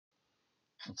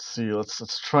Let's see.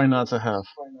 Let's try not to have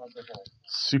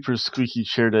super squeaky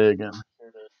chair day again.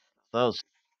 That was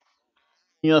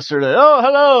yesterday. Oh,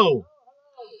 hello.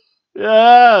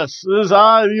 Yes, this is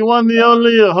I, the one, the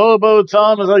only Hobo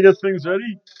Tom, as I get things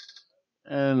ready.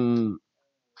 And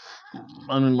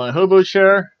I'm in my hobo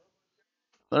chair.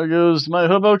 There goes my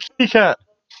hobo kitty cat.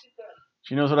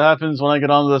 She knows what happens when I get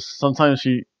on this. Sometimes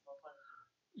she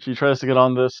tries to get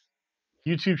on this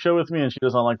YouTube show with me, and she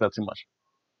doesn't like that too much.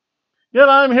 Yet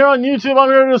I'm here on YouTube. I'm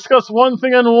here to discuss one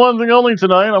thing and one thing only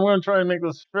tonight. I'm going to try and make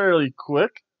this fairly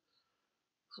quick.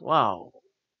 Wow,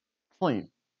 only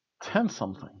 10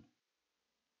 something,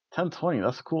 10:20.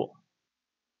 That's cool.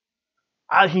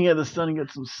 I can get this done and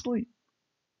get some sleep.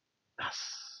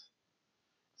 Yes.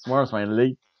 Tomorrow's my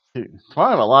late too. Tomorrow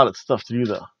I have a lot of stuff to do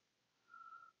though.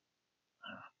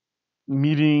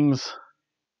 Meetings,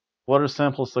 water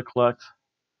samples to collect,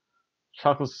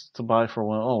 chocolates to buy for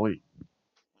one. Oh wait,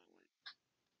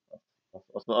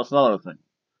 that's another thing.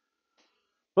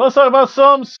 Let's talk about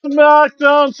some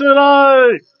Smackdown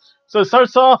tonight. So it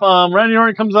starts off. Randy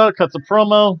Orton comes out, cuts a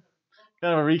promo,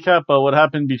 kind of a recap of what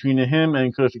happened between him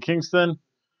and Kofi Kingston.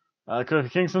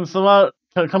 Kofi Kingston come out.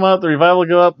 The Revival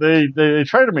go up. They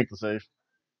try to make the save.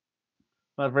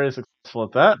 Not very successful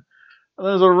at that. And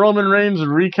there's a Roman Reigns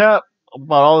recap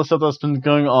about all the stuff that's been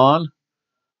going on.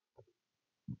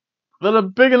 Then a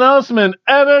big announcement: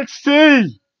 NXT,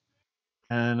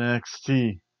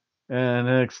 NXT,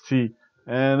 NXT,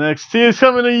 NXT is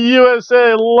coming to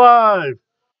USA live,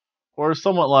 or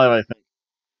somewhat live, I think.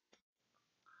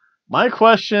 My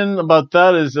question about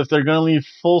that is if they're going to leave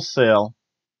Full Sail,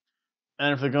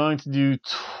 and if they're going to do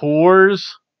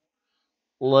tours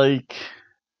like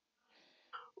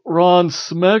Raw and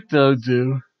SmackDown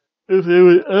do, if they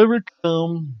would ever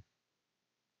come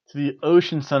to the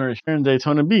Ocean Center here in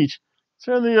Daytona Beach. It's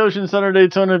here in the Ocean Center,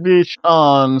 Daytona Beach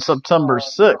on September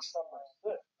 6th.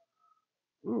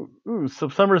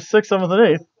 September 6th, 7th,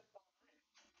 and 8th.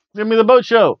 Give me the boat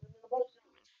show.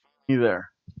 Be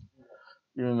there.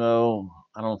 Even though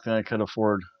I don't think I could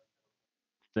afford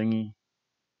thingy,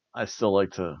 I still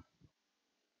like to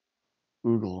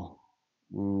oogle.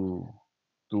 Ooh,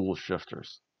 dual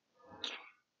shifters.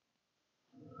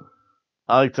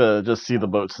 I like to just see the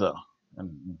boats though,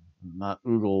 and not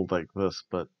oogle like this.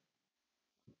 But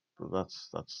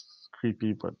that's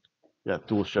creepy. But yeah,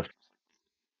 dual shifters.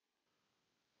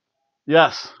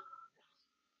 Yes.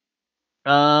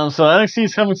 So NXT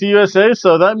is coming to USA,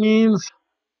 so that means,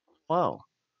 wow,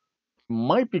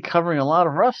 might be covering a lot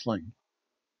of wrestling.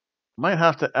 Might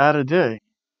have to add a day.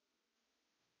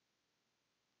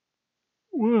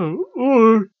 Well,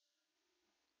 or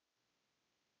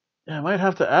yeah, I might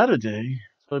have to add a day.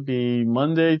 So it'd be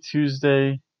Monday,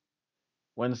 Tuesday,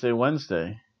 Wednesday,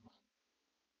 Wednesday.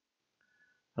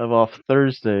 Have off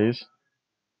Thursdays.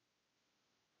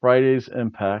 Fridays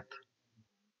Impact.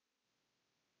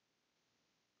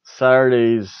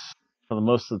 Saturdays for the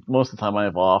most of the time I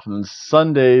have off, and then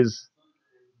Sundays.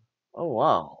 Oh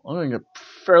wow, I'm gonna get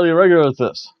fairly regular with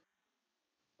this.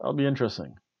 That'll be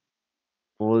interesting.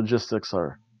 The logistics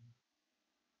are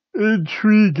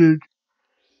intriguing.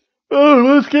 Oh,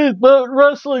 let's get about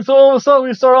wrestling. So all of a sudden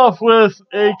we start off with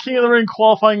a King of the Ring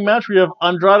qualifying match. We have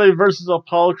Andrade versus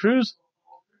Apollo Crews.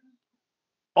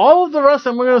 All of the rest,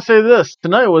 I'm going to say this,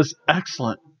 tonight was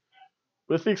excellent,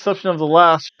 with the exception of the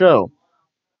last show.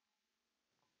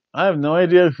 I have no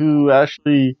idea who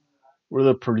actually were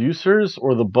the producers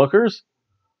or the bookers.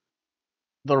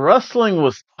 The wrestling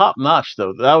was top notch,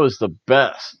 though. That was the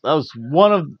best. That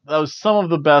was some of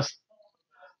the best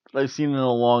that I've seen in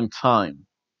a long time.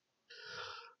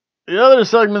 The other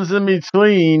segments in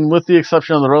between, with the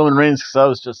exception of the Roman Reigns, because that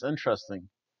was just interesting,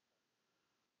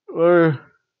 were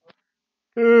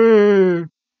you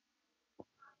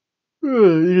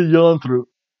can yawn through.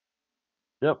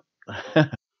 Yep. That's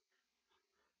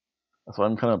why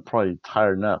I'm kind of probably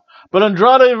tired now. But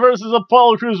Andrade versus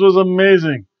Apollo Crews was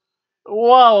amazing.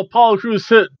 Wow, Apollo Crews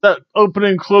hit that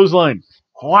opening clothesline.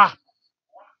 Wow.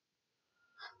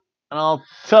 And I'll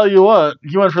tell you what,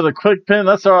 he went for the quick pin.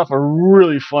 That started off a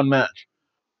really fun match.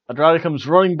 Andrade comes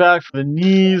running back for the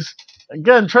knees.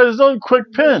 Again, tries his own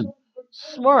quick pin.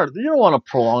 Smart. You don't want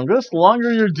to prolong this. The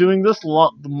longer you're doing this,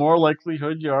 the more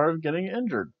likelihood you are of getting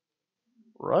injured.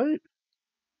 Right?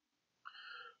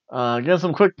 Again,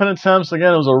 some quick pin attempts.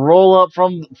 Again, it was a roll up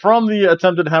from the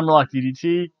attempted hammerlock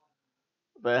DDT.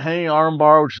 The hanging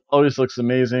armbar, which always looks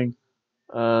amazing.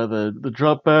 The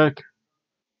drop back.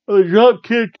 The drop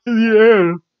kick in the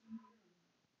air.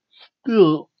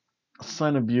 Still a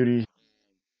sign of beauty.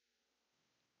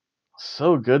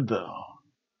 So good, though.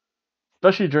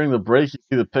 Especially during the break, you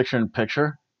see the picture in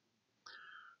picture.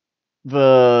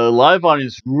 the live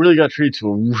audience really got treated to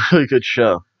a really good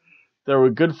show. There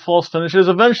were good false finishes.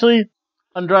 Eventually,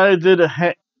 Andrade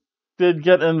did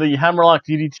get in the hammerlock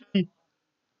DDT.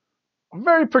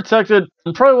 Very protected,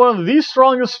 and probably one of the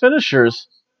strongest finishers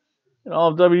in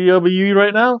all of WWE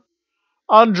right now.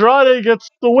 Andrade gets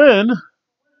the win.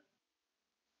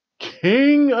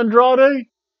 King Andrade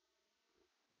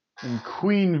and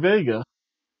Queen Vega.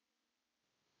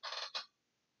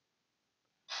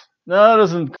 No, that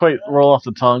doesn't quite roll off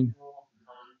the tongue.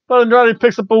 But Andrade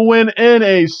picks up a win in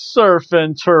a surf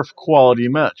and turf quality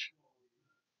match.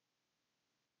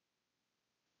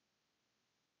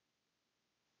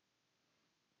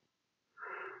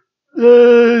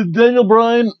 Daniel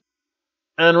Bryan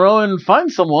and Rowan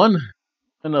find someone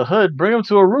in a hood, bring him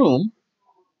to a room.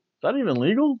 Is that even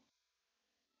legal?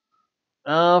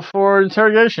 For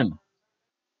interrogation.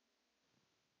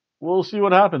 We'll see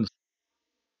what happens.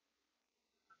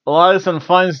 Eliason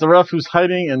finds the ref who's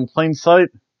hiding in plain sight.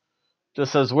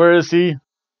 Just says, "Where is he?"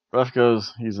 Ref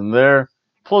goes, "He's in there."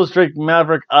 Pulls Drake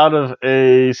Maverick out of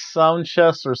a sound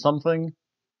chest or something.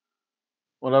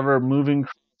 Whatever, moving.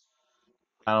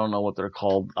 I don't know what they're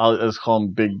called. I'll just call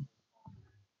them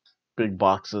big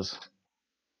boxes.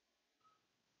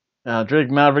 Drake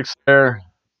Maverick's there.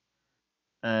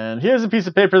 And he has a piece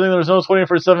of paper saying there's no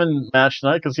 24/7 match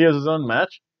tonight because he has his own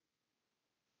match.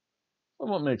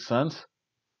 Somewhat makes sense.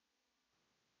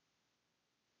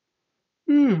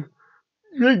 Drake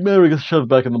Maverick gets shoved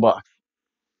back in the box.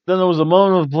 Then there was a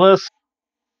moment of bliss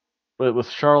with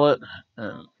Charlotte.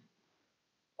 And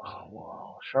oh,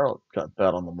 wow. Charlotte got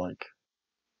bad on the mic.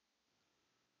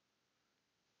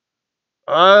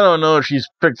 I don't know if she's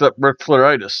picked up Ric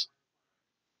Flairitis.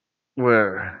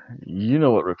 Where you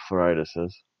know what Ric Flairitis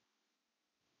is.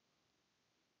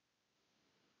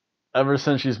 Ever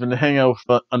since she's been hanging out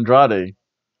with Andrade,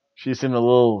 she seemed a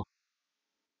little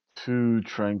too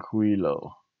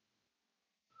tranquilo.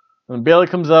 And Bayley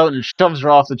comes out and shoves her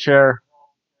off the chair.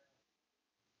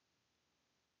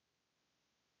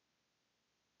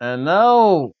 And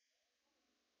now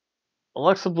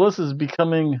Alexa Bliss is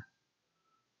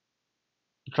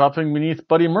dropping beneath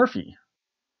Buddy Murphy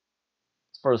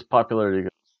as far as popularity goes.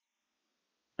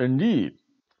 Indeed.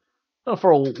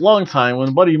 For a long time,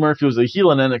 when Buddy Murphy was a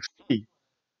heel in NXT,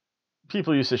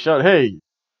 people used to shout, "Hey,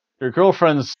 your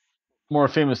girlfriend's more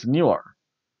famous than you are."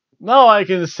 Now I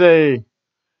can say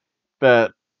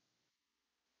that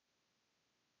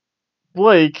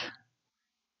Blake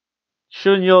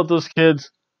shouldn't yell at those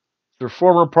kids. Their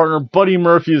former partner, Buddy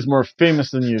Murphy, is more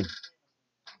famous than you.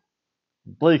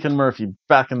 Blake and Murphy,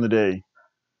 back in the day,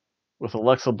 with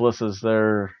Alexa Bliss as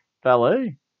their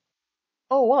valet.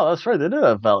 Oh, wow, that's right, they did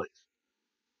have valets.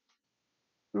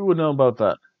 Who would know about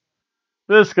that?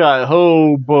 This guy,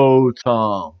 Hobo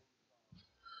Tom.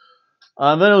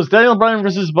 Then it was Daniel Bryan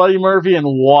versus Buddy Murphy, and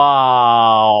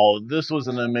wow, this was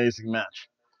an amazing match.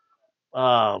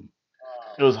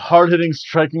 It was a hard-hitting,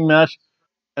 striking match,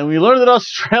 and we learned that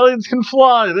Australians can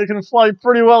fly. They can fly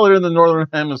pretty well here in the Northern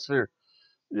Hemisphere.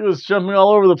 He was jumping all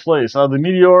over the place. The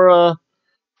Meteora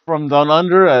from Down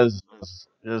Under, as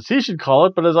he should call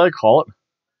it, but as I call it.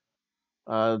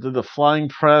 Did the flying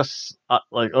press,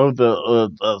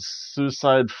 the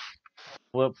suicide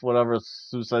flip, whatever,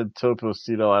 suicide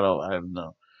toposito, I don't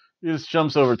know. He just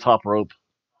jumps over top rope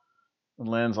and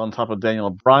lands on top of Daniel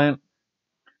Bryan.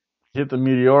 Hit the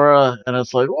Meteora, and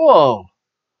it's like, whoa.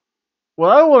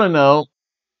 What I want to know,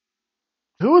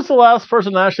 who was the last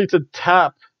person actually to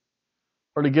tap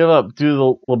or to give up due to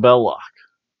the label lock?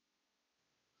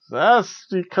 That's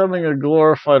becoming a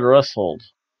glorified rest hold.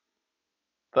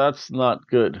 That's not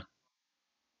good.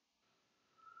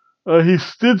 He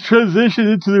did transition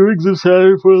into the Rings of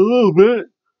Saturn for a little bit.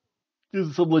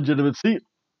 Gives some legitimacy.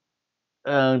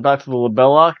 And back to the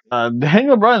label lock.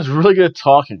 Daniel Bryan's really good at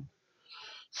talking.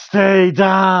 Stay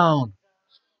down.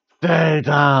 Stay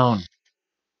down.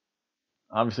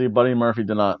 Obviously, Buddy Murphy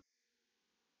did not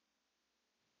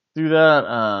do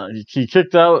that. He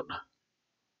kicked out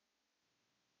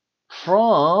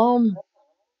from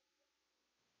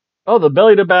the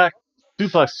belly to back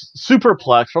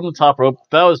superplex from the top rope.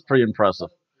 That was pretty impressive.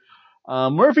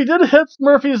 Murphy did hit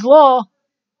Murphy's Law.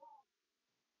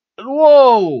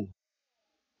 Whoa!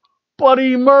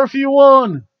 Buddy Murphy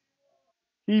won.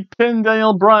 He pinned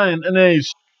Daniel Bryan in a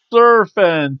surf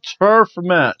and turf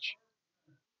match.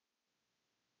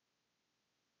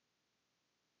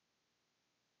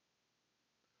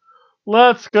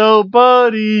 Let's go,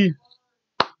 Buddy.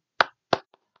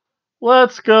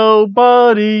 Let's go,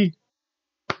 Buddy.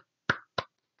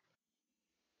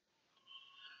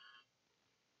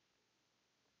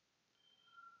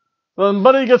 Then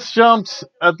Buddy gets jumped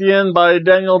at the end by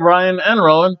Daniel Bryan and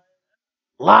Rowan.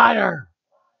 Liar!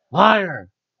 Liar!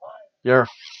 You're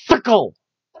fickle!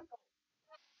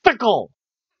 Fickle!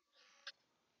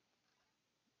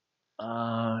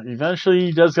 Eventually,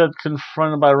 he does get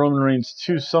confronted by Roman Reigns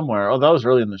too somewhere. Oh, that was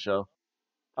early in the show.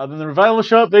 Then the Revival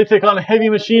show up. They take on Heavy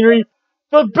Machinery.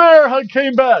 The bear hug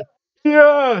came back.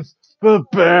 Yes, the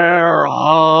bear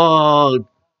hug.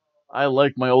 I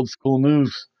like my old school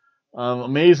moves.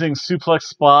 Amazing suplex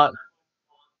spot.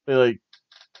 They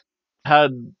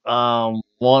had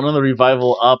one of the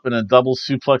Revival up in a double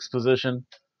suplex position.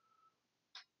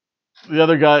 The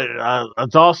other guy,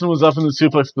 Dawson, was up in the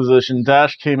suplex position.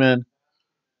 Dash came in.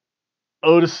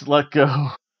 Otis let go.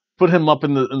 Put him up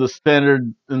in the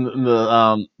standard in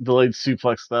the delayed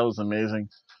suplex. That was amazing.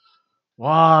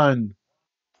 1,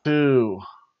 2.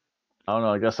 I don't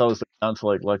know. I guess I was down to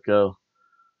let go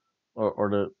or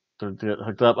to get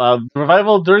hooked up.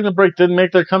 Revival during the break didn't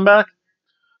make their comeback.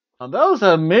 That was an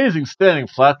amazing standing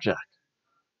flapjack.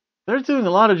 They're doing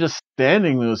a lot of just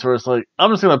standing moves where it's like,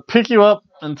 I'm just gonna pick you up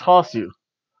and toss you,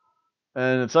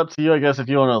 and it's up to you, I guess, if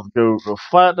you want to go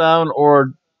flat down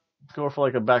or go for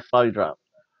a back body drop,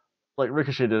 like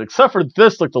Ricochet did. Except for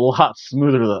this looked a lot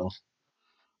smoother though.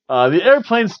 The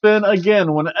airplane spin,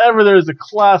 again, whenever there's a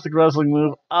classic wrestling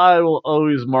move, I will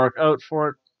always mark out for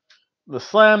it. The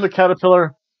slam, the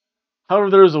caterpillar. However,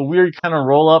 there's a weird kind of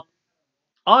roll up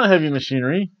on Heavy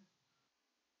Machinery.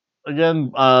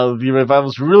 Again, the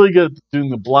Revival's really good at doing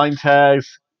the blind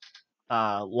tags.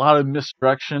 A lot of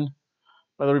misdirection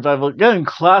by the Revival. Again,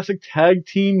 classic tag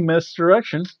team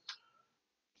misdirection.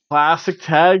 Classic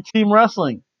tag team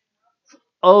wrestling.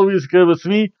 Always good with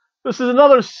me. This is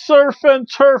another surf and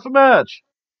turf match.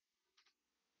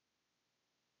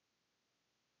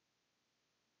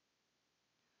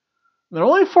 They're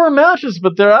only 4 matches,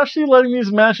 but they're actually letting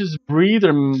these matches breathe.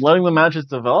 They're letting the matches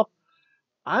develop.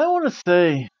 I want to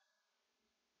say,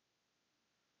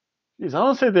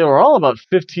 they were all about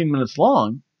 15 minutes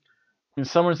long. I mean,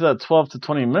 somewhere to that 12 to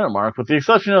 20 minute mark, with the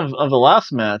exception of the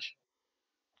last match,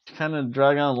 which kind of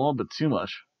drag on a little bit too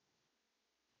much.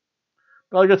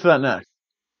 But I'll get to that next.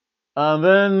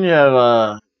 Then you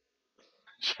have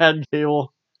Chad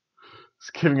Gable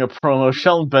is giving a promo.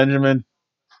 Shelton Benjamin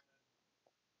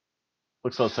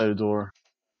looks outside the door,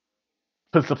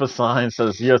 puts up a sign,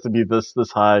 says you have to be this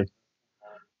high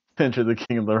to enter the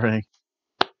King of the Ring.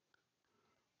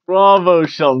 Bravo,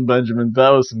 Shelton Benjamin. That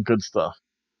was some good stuff.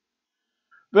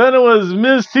 Then it was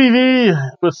Miz TV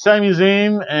with Sami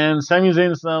Zayn, and Sami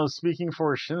Zayn is now speaking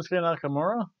for Shinsuke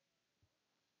Nakamura.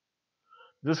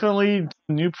 Is this going to lead to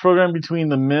a new program between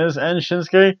The Miz and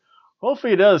Shinsuke?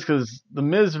 Hopefully it does, because The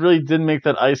Miz really did make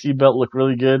that IC belt look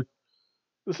really good.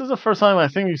 This is the first time I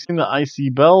think we've seen the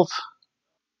IC belt.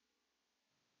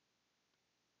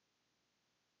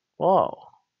 Wow.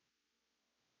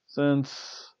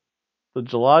 Since the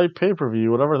July pay-per-view,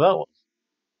 whatever that was.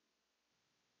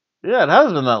 Yeah, it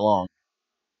has been that long.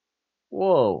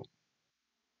 Whoa.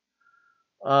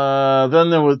 Then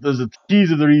there's a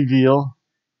tease of the reveal.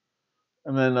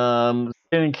 And then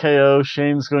Shane and KO.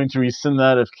 Shane's going to rescind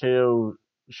that if KO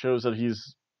shows that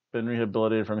he's been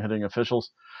rehabilitated from hitting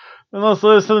officials. Then let's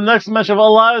lead us to the next match of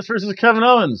Elias versus Kevin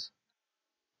Owens.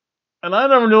 And I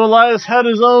never knew Elias had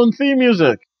his own theme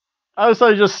music. I always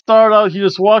thought he just started out, he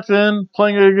just walked in,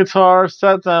 playing a guitar,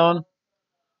 sat down,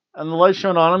 and the light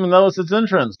shone on him, and that was his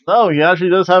entrance. No, he actually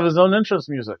does have his own entrance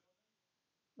music.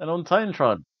 And own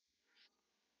Titantron.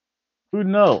 Who'd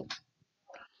know?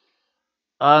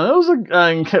 It was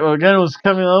again, it was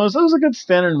Kevin Owens. It was a good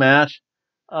standard match.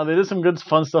 They did some good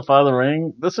fun stuff out of the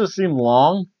ring. This just seemed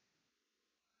long.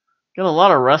 Getting a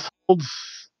lot of rest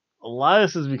holds.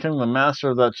 Elias is becoming the master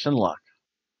of that chin lock.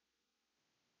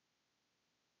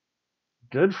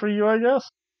 Good for you, I guess.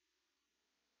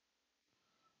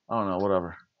 I don't know,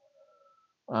 whatever.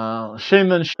 Shane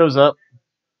then shows up.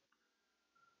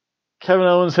 Kevin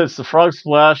Owens hits the frog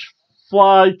splash.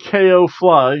 Fly, KO,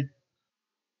 fly.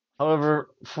 However,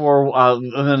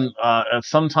 and then at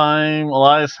some time,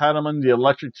 Elias had him in the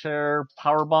electric chair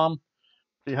power bomb.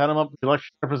 He had him up in the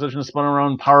electric chair position, spun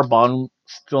around, power bomb.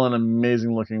 Still an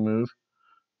amazing looking move.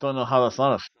 Don't know how that's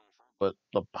not a finish, but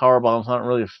the power bomb's not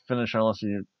really a finisher unless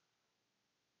you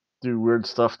do weird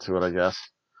stuff to it, I guess.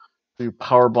 You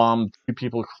power bomb 2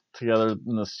 people together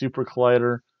in the super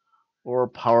collider, or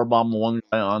power bomb one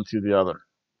guy onto the other,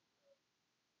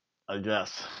 I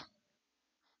guess.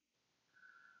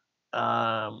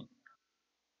 Kevin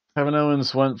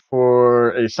Owens went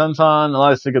for a senton.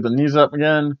 Elias to get the knees up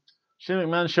again. Shane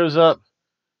McMahon shows up.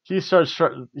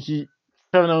 Kevin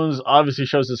Owens obviously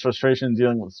shows his frustration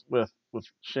dealing with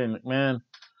Shane McMahon.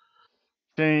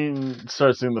 Shane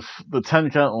starts doing the 10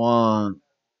 count. 1,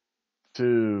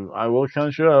 2. I will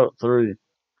count you out. 3.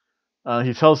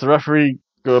 He tells the referee,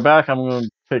 "Go back. I'm going to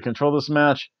take control of this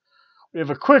match." We have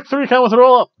a quick 3 count with a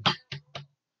roll up.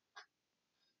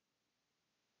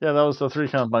 Yeah, that was the 3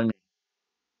 count by me.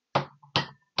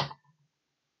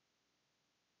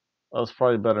 That was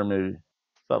probably better, maybe.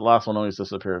 That last one always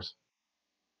disappears.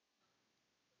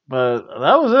 But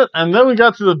that was it. And then we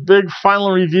got to the big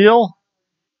final reveal.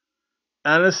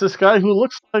 And it's this guy who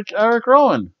looks like Eric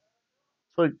Rowan.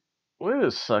 It's like, wait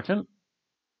a second.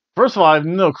 First of all, I have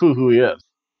no clue who he is.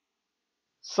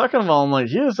 Second of all, I'm like,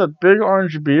 he has a big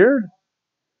orange beard.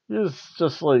 He has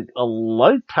just like a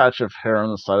light patch of hair on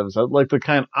the side of his head. Like the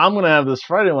kind I'm going to have this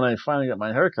Friday when I finally get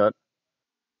my haircut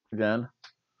again.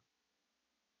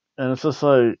 And it's just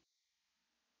like,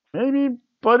 maybe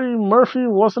Buddy Murphy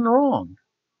wasn't wrong.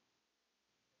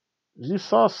 He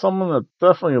saw someone that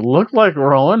definitely looked like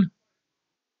Rowan.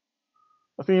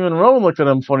 I think even Rowan looked at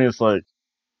him funny. It's like,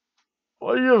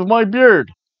 why do you have my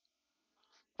beard?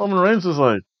 Roman Reigns was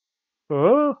like,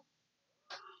 huh?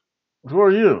 Who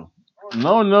are you?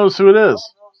 No one knows who it is.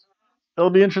 It'll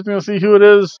be interesting to see who it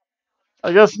is.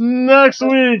 I guess next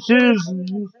week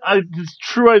his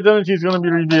true identity is going to be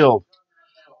revealed.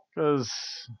 Because,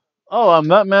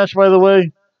 that match, by the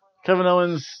way, Kevin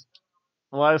Owens,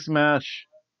 Elias match.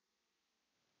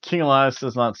 King Elias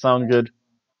does not sound good.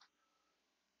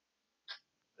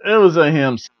 It was a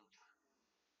him.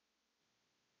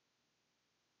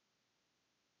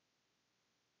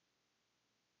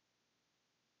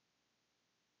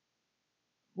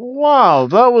 Wow,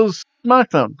 that was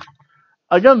SmackDown.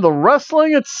 Again, the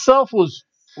wrestling itself was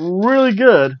really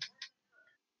good.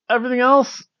 Everything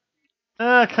else,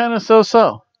 kind of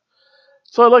so-so.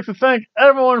 So I'd like to thank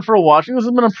everyone for watching. This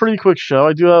has been a pretty quick show.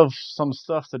 I do have some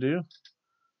stuff to do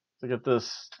to get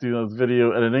this, do the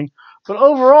video editing. But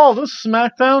overall, this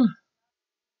SmackDown,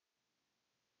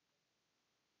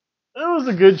 it was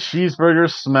a good cheeseburger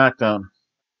SmackDown.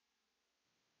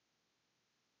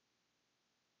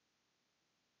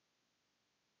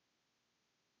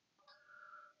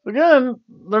 Again,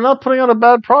 they're not putting out a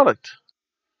bad product.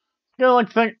 Again, I'd like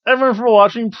to thank everyone for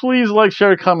watching. Please like,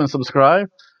 share, comment, subscribe.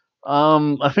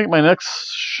 I think my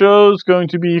next show is going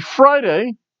to be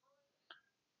Friday.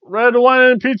 Red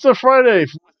Wine and Pizza Friday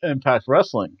for Impact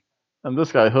Wrestling. And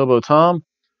this guy, Hobo Tom.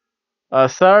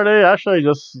 Saturday, actually,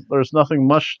 there's nothing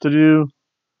much to do.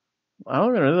 I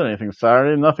don't think there is anything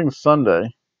Saturday. Nothing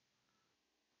Sunday.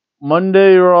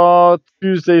 Monday, Raw.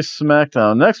 Tuesday,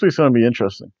 SmackDown. Next week's going to be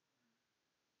interesting.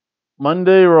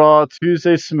 Monday, Raw.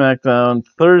 Tuesday, SmackDown.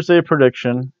 Thursday,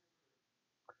 Prediction.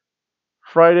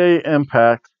 Friday,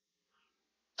 Impact.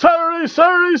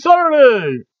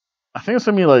 Saturday! I think it's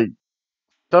going to be like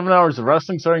 7 hours of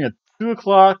wrestling starting at 2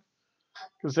 o'clock.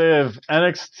 Because they have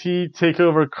NXT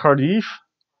TakeOver Cardiff.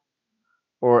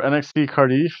 Or NXT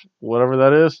Cardiff. Whatever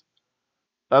that is.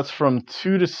 That's from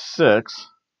 2 to 6.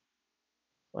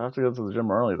 I have to go to the gym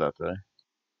early that day.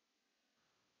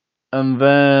 And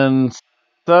then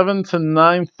 7 to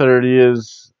 9:30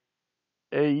 is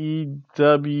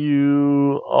AEW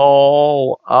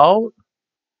All Out,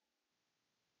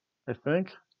 I think.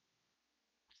 I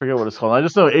forget what it's called. I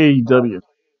just know AEW.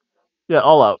 Yeah,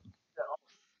 All Out.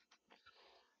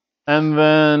 And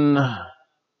then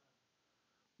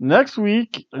next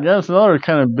week, again, it's another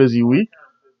kind of busy week.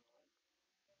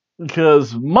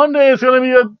 Because Monday is going to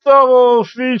be a double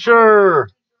feature.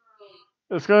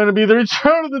 It's going to be the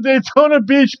return of the Daytona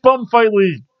Beach Bum Fight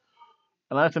League.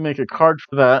 And I have to make a card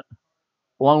for that.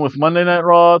 Along with Monday Night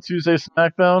Raw, Tuesday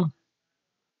SmackDown.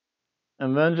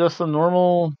 And then just a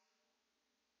normal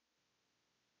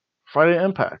Friday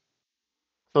Impact.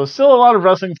 So still a lot of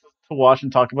wrestling to watch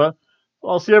and talk about.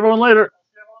 I'll see everyone later.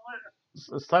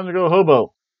 It's time to go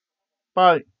Hobo.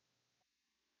 Bye.